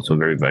 That's also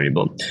very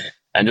valuable.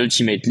 And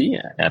ultimately,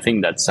 I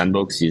think that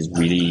Sandbox is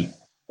really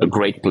a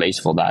great place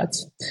for that,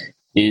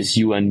 is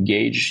you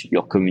engage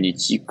your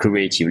community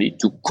creatively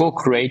to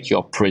co-create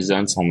your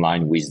presence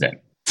online with them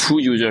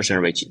through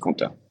user-generated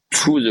content,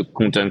 through the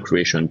content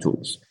creation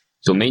tools.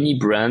 So many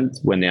brands,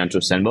 when they enter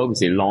Sandbox,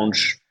 they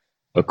launch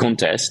a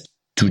contest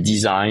to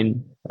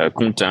design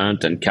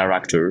content and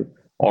character,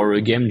 or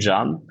a game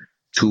jam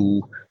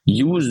to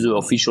use the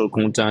official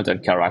content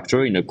and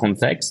character in a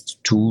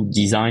context to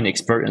design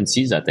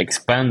experiences that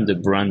expand the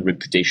brand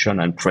reputation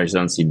and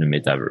presence in the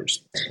metaverse.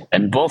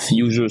 And both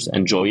users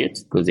enjoy it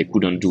because they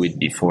couldn't do it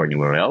before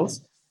anywhere else.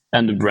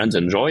 And the brands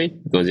enjoy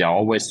it because they are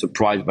always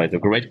surprised by the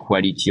great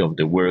quality of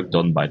the work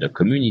done by the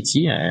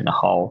community and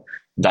how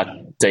that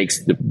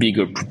takes the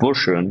bigger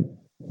proportion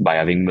by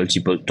having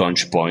multiple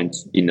touch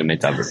points in the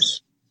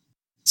metaverse.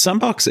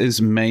 Sandbox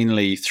is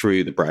mainly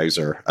through the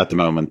browser at the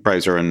moment,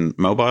 browser and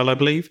mobile, I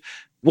believe.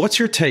 What's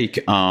your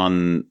take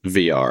on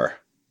VR?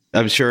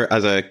 I'm sure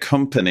as a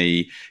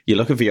company, you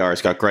look at VR,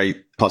 it's got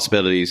great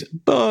possibilities,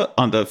 but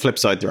on the flip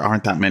side, there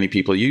aren't that many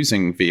people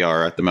using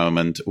VR at the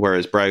moment,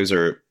 whereas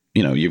browser,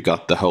 you've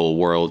got the whole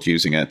world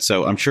using it.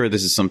 So I'm sure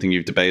this is something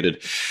you've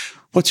debated.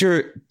 What's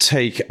your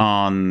take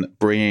on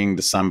bringing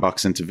the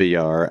Sandbox into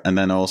VR? And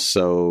then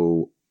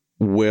also,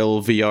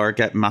 will VR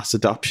get mass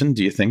adoption?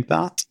 Do you think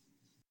that?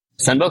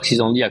 Sandbox is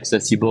only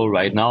accessible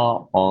right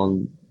now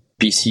on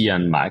PC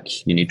and Mac.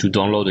 You need to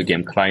download a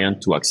game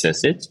client to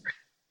access it.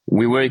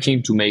 We're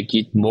working to make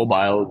it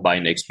mobile by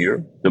next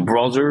year. The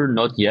browser,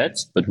 not yet,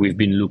 but we've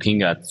been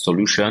looking at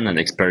solution and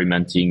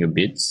experimenting a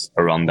bit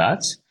around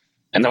that.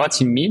 And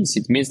what it means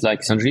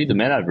like essentially the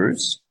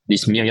metaverse,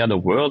 this myriad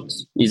of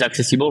worlds, is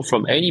accessible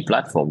from any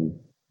platform.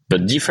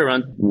 But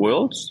different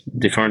worlds,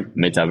 different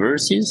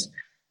metaverses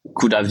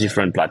could have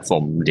different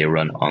platforms they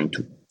run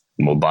onto.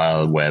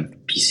 Mobile, web,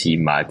 PC,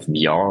 Mac,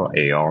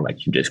 VR, AR,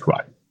 like you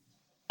described.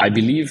 I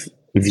believe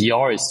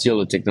VR is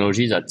still a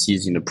technology that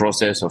is in the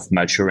process of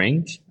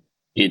maturing.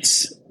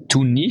 It's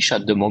too niche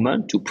at the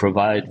moment to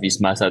provide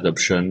this mass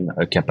adoption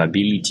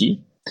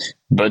capability,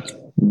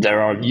 but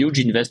there are huge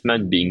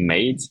investments being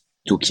made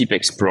to keep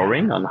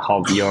exploring on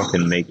how VR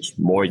can make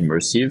more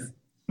immersive.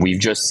 We've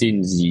just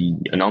seen the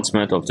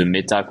announcement of the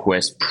Meta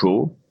Quest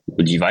Pro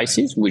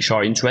devices, which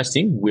are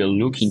interesting. We'll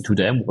look into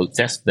them, we'll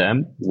test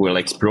them, we'll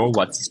explore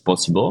what is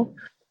possible.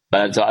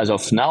 But as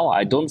of now,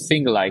 I don't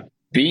think like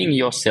being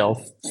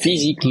yourself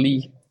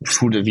physically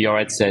through the VR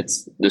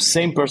headsets, the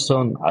same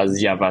person as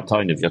the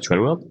avatar in the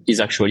virtual world, is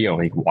actually a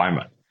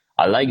requirement.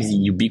 I like the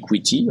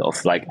ubiquity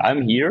of like,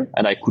 I'm here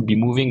and I could be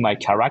moving my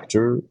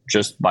character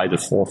just by the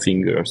four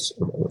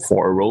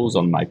arrows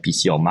on my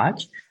PC or Mac,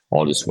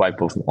 or the swipe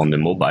on the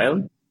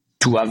mobile,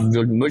 to have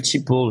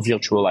multiple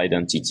virtual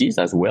identities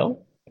as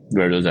well,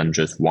 rather than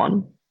just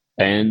one,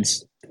 and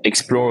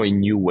explore in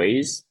new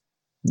ways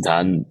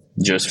than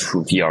just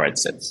through VR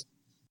headsets.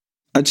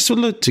 I just would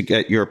like to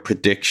get your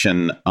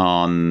prediction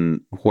on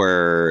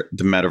where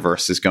the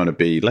metaverse is going to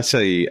be. Let's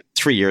say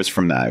 3 years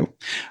from now.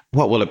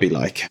 What will it be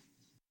like?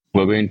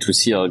 We're going to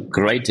see a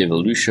great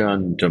evolution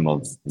in terms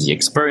of the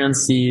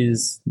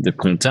experiences, the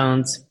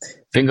content.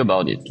 Think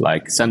about it.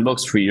 Like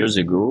Sandbox 3 years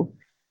ago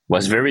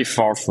was very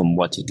far from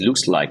what it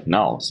looks like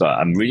now. So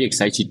I'm really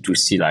excited to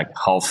see like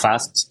how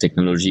fast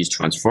technology is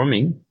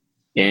transforming.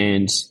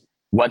 And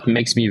what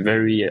makes me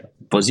very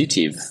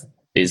positive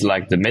is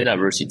like the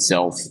metaverse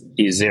itself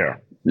is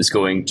there. It's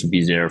going to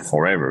be there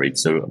forever.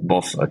 It's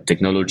both a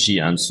technology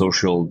and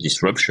social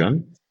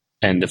disruption.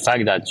 And the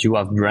fact that you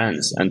have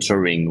brands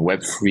entering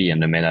Web3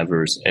 and the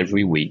metaverse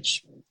every week,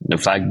 the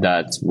fact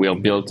that we are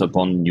built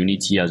upon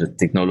Unity as a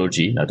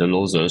technology that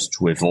allows us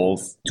to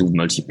evolve to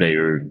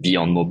multiplayer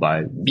beyond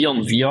mobile,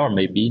 beyond VR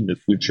maybe in the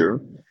future,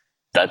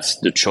 that's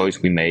the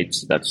choice we made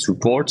that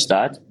supports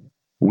that.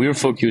 We're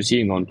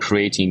focusing on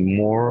creating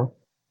more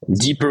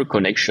deeper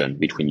connection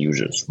between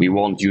users. We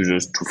want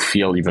users to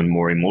feel even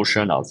more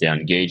emotion as they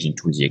engage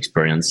into the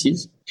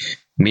experiences,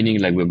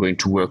 meaning like we're going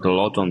to work a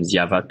lot on the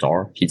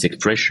avatar, his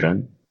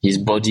expression, his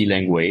body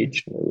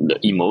language, the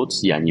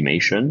emotes, the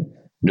animation,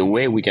 the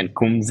way we can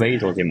convey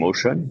those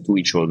emotions to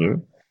each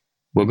other.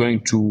 We're going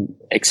to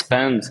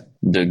expand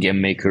the game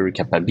maker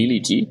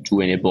capability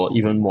to enable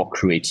even more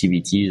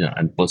creativity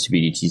and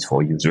possibilities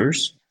for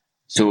users.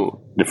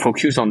 So the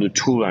focus on the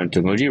tool and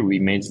technology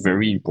remains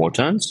very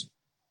important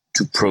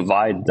to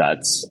provide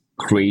that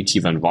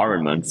creative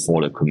environment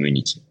for the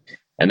community.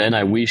 And then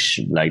I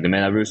wish like the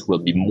metaverse will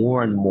be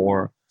more and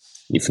more,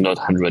 if not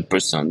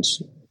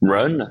 100%,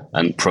 run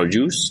and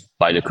produced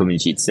by the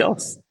community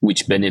itself,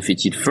 which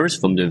benefited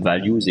first from the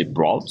values it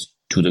brought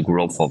to the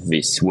growth of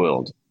this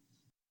world.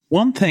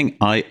 One thing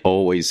I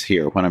always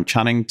hear when I'm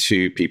chatting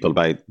to people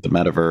about the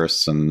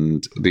metaverse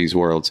and these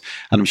worlds,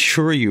 and I'm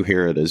sure you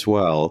hear it as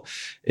well,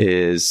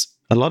 is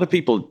a lot of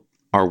people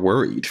are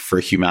worried for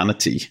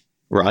humanity.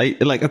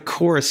 Right? Like, of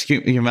course,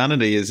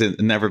 humanity has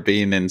never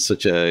been in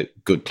such a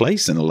good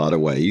place in a lot of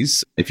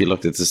ways, if you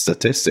looked at the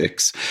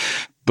statistics.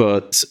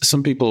 But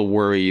some people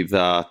worry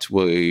that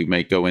we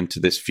may go into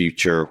this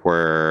future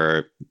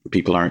where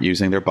people aren't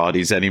using their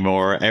bodies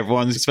anymore.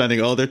 Everyone's spending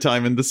all their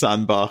time in the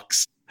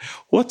sandbox.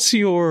 What's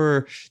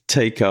your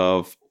take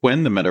of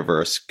when the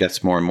metaverse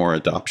gets more and more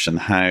adoption,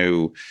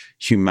 how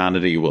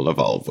humanity will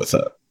evolve with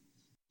it?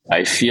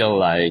 I feel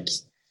like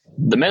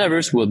the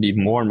metaverse will be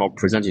more and more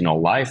present in our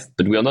life,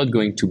 but we are not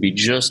going to be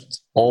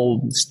just all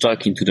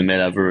stuck into the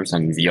metaverse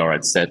and VR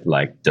headset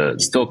like the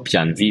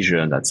dystopian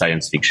vision that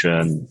science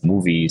fiction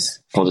movies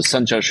for the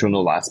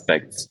sensational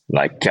aspect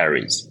like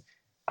carries.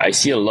 I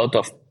see a lot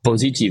of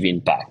positive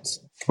impact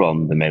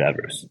from the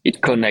metaverse.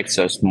 It connects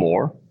us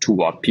more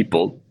to our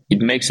people. It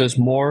makes us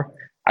more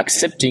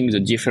accepting the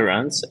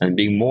difference and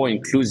being more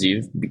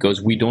inclusive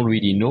because we don't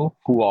really know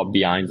who are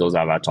behind those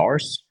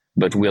avatars,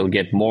 but we'll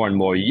get more and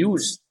more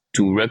used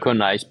to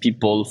recognize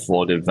people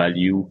for the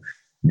value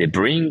they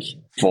bring,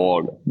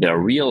 for their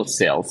real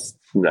self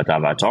through that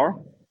avatar.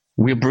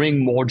 We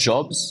bring more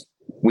jobs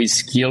with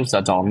skills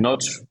that are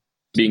not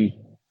being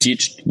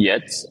taught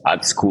yet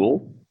at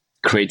school.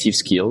 Creative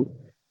skill,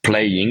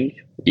 playing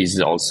is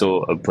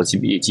also a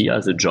possibility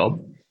as a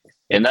job.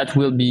 And that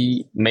will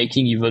be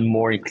making even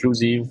more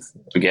inclusive,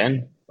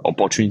 again,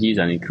 opportunities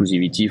and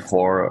inclusivity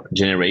for a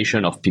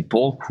generation of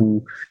people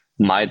who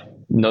might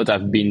not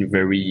have been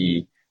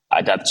very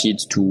adapted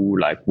to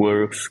like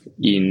work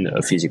in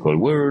a physical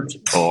world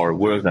or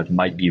work that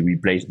might be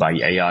replaced by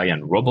AI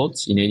and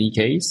robots in any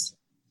case.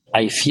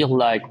 I feel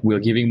like we're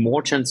giving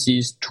more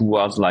chances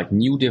towards like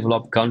new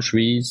developed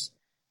countries,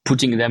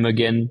 putting them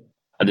again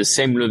at the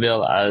same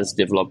level as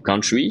developed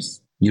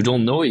countries. You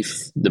don't know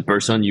if the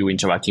person you're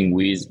interacting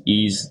with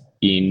is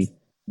in,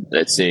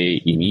 let's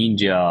say, in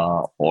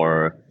India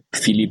or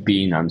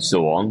Philippines and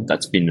so on.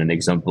 That's been an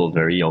example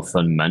very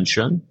often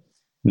mentioned.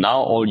 Now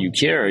all you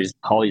care is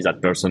how is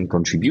that person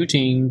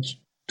contributing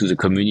to the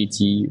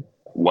community?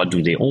 What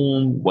do they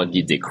own? What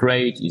did they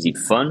create? Is it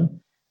fun?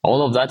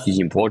 All of that is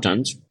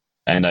important.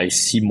 And I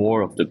see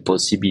more of the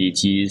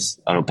possibilities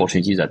and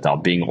opportunities that are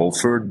being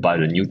offered by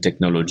the new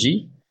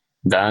technology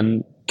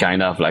than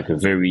kind of like a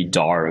very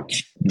dark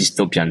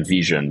dystopian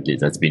vision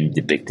that's been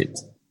depicted.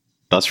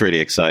 That's really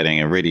exciting.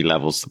 It really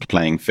levels the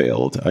playing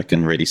field. I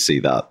can really see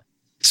that.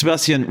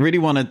 Sebastien, really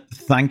want to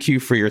thank you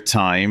for your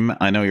time.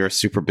 I know you're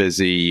super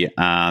busy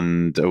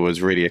and I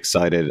was really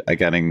excited at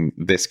getting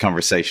this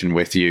conversation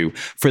with you.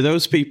 For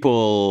those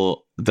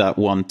people that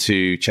want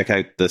to check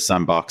out the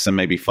Sandbox and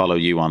maybe follow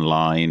you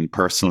online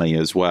personally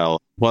as well,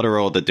 what are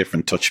all the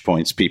different touch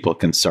points people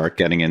can start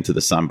getting into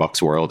the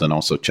Sandbox world and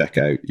also check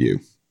out you?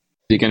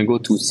 You can go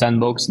to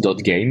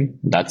sandbox.game.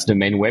 That's the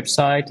main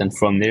website. And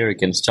from there, you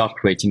can start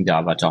creating the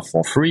avatar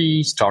for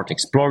free, start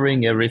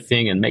exploring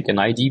everything and make an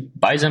ID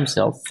by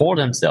themselves, for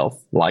themselves.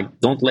 Like,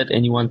 don't let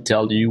anyone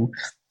tell you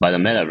by the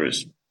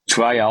metaverse.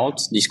 Try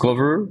out,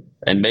 discover,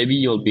 and maybe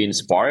you'll be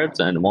inspired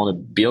and want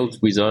to build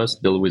with us,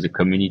 build with the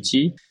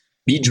community.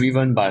 Be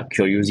driven by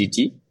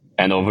curiosity.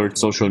 And over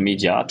social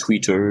media,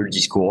 Twitter,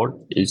 Discord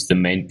is the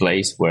main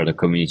place where the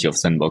community of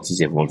Sandbox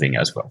is evolving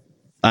as well.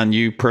 And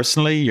you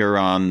personally, you're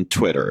on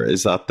Twitter.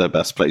 Is that the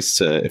best place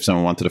to, if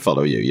someone wanted to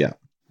follow you? Yeah.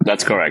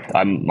 That's correct.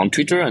 I'm on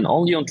Twitter and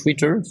only on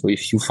Twitter. So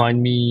if you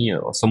find me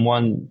or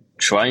someone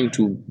trying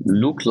to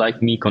look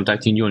like me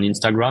contacting you on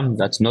Instagram,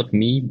 that's not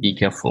me. Be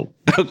careful.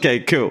 Okay,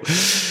 cool.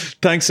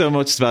 Thanks so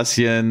much,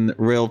 Sebastien.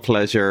 Real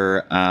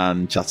pleasure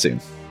and chat soon.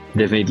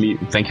 Definitely.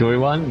 Thank you,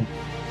 everyone.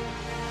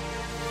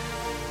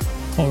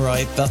 All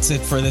right, that's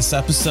it for this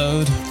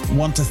episode.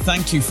 Want to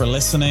thank you for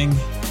listening.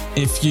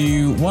 If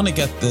you want to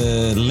get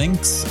the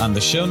links and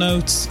the show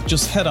notes,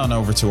 just head on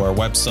over to our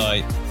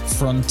website,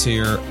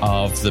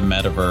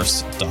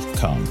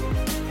 frontierofthemetaverse.com.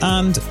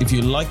 And if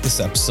you like this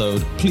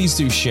episode, please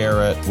do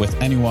share it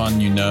with anyone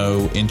you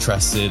know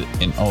interested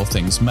in all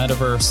things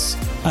metaverse.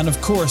 And of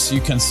course,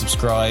 you can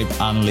subscribe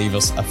and leave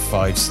us a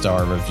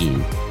 5-star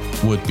review.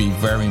 Would be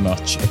very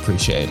much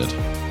appreciated.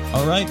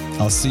 All right,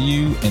 I'll see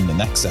you in the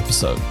next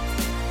episode.